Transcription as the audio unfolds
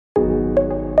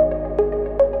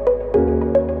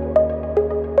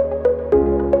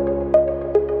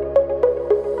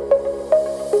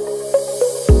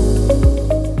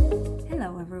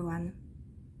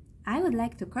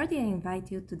to cordially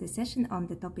invite you to the session on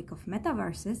the topic of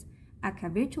metaverses, aka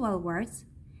virtual worlds,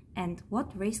 and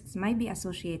what risks might be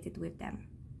associated with them.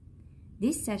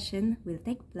 This session will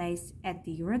take place at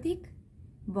the EuroDIG,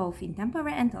 both in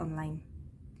Tampere and online.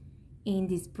 In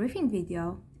this briefing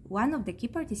video, one of the key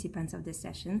participants of the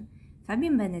session,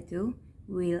 Fabien Benetou,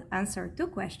 will answer 2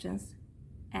 questions,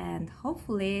 and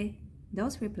hopefully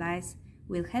those replies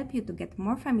will help you to get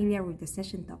more familiar with the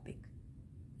session topic.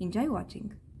 Enjoy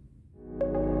watching!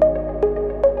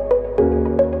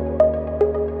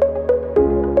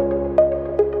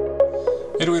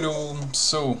 Hello,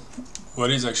 so what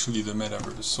is actually the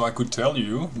metaverse? So I could tell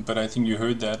you, but I think you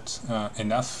heard that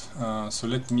enough. So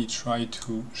let me try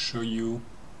to show you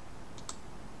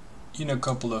in a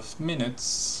couple of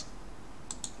minutes,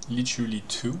 literally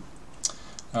 2.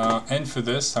 And for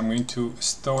this, I'm going to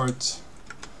start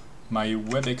my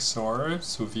WebXR,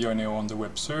 so we are now on the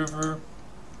web server.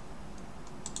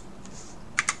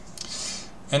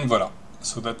 And voila,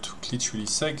 so that took literally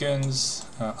seconds.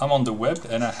 I'm on the web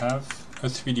and I have a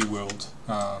 3D world.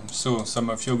 So some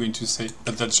of you are going to say,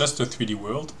 but that's just a 3D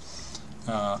world.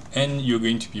 And you're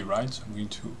going to be right. So I'm going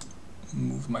to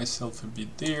move myself a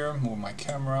bit there, move my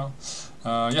camera.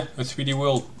 Yeah, a 3D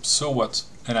world, so what?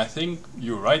 And I think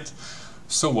you're right,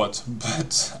 so what?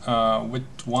 But what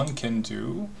one can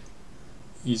do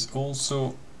is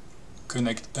also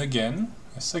connect again,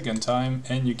 a second time,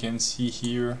 and you can see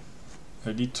here a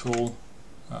little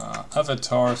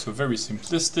avatar, so very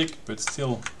simplistic, but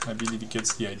still I believe it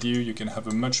gets the idea. You can have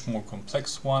a much more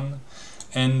complex one,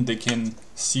 and they can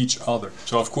see each other.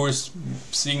 So of course,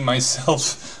 seeing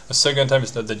myself a second time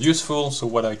is not that useful, so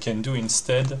what I can do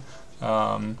instead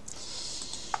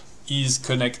is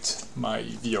connect my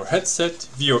VR headset.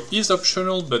 VR is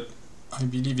optional, but I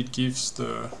believe it gives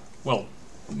the, well,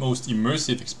 most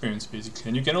immersive experience basically,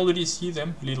 and you can already see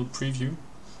them, a little preview.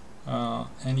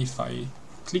 And if I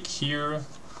click here,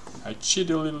 I cheat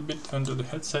a little bit under the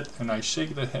headset and I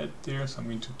shake the head there, so I'm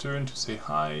going to turn to say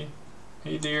hi,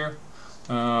 hey there,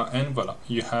 and voila,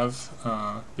 you have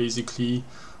basically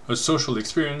a social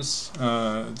experience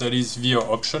that is VR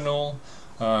optional.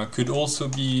 Could also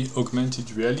be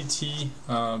augmented reality,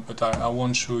 but I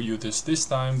won't show you this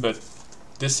time, but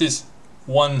this is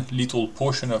one little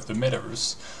portion of the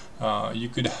metaverse. You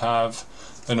could have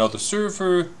another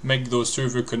server, make those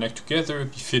servers connect together,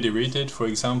 be federated, for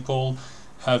example,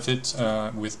 have it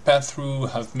with pass-through,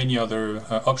 have many other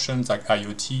options like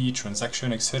IoT,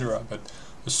 transaction, etc. But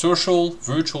a social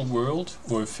virtual world,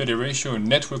 or a federation, or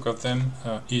network of them,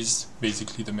 is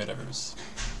basically the metaverse.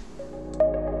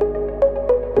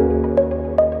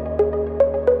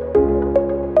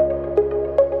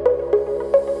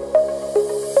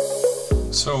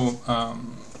 So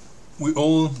we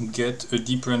all get a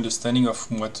deeper understanding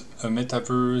of what a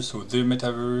metaverse or the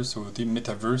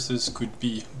metaverses could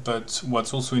be. But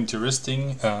what's also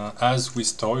interesting, as we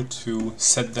start to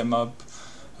set them up,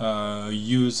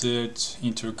 use it,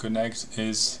 interconnect,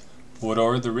 is what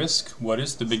are the risks? What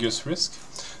is the biggest risk?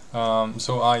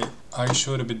 So I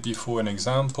showed a bit before an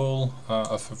example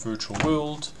of a virtual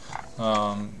world.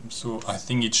 So I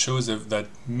think it shows that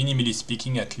minimally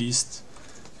speaking, at least,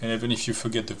 and even if you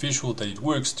forget the visual, that it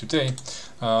works today.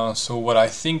 So what I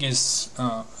think is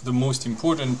the most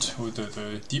important, or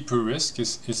the deeper risk,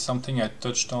 is something I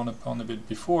touched upon a bit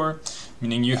before,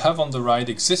 meaning you have on the right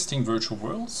existing virtual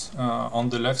worlds, on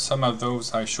the left some of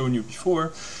those I've shown you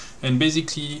before, and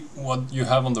basically what you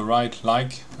have on the right,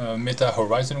 like Meta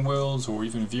Horizon worlds, or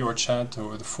even VR Chat,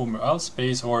 or the former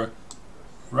Altspace, or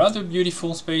rather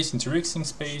beautiful space, interesting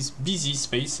space, busy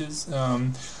spaces,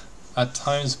 at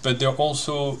times, but they're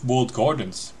also walled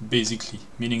gardens, basically,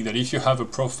 meaning that if you have a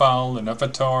profile, an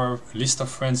avatar, a list of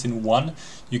friends in one,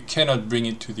 you cannot bring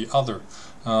it to the other.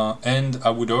 And I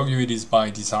would argue it is by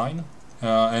design,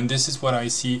 and this is what I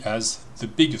see as the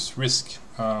biggest risk.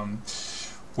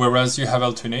 Whereas you have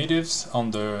alternatives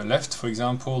on the left, for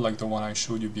example, like the one I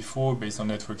showed you before, based on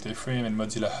Network Frame and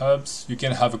Mozilla Hubs, you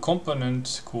can have a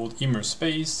component called Immer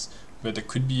Space, but there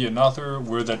could be another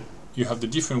where that you have the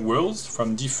different worlds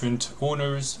from different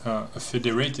owners, a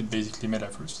federated basically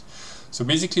metaverse. So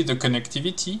basically the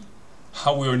connectivity,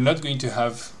 how we are not going to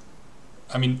have,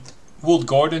 I mean, walled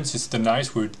gardens is the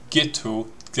nice word, ghetto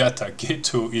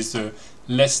is a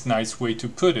less nice way to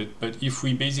put it, but if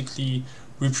we basically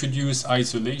reproduce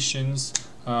isolations,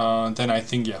 then I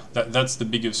think, yeah, that's the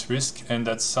biggest risk, and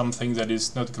that's something that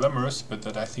is not glamorous, but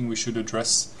that I think we should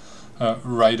address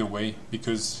right away,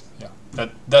 because yeah,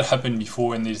 that happened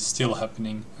before and is still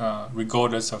happening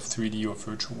regardless of 3D or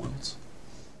virtual worlds.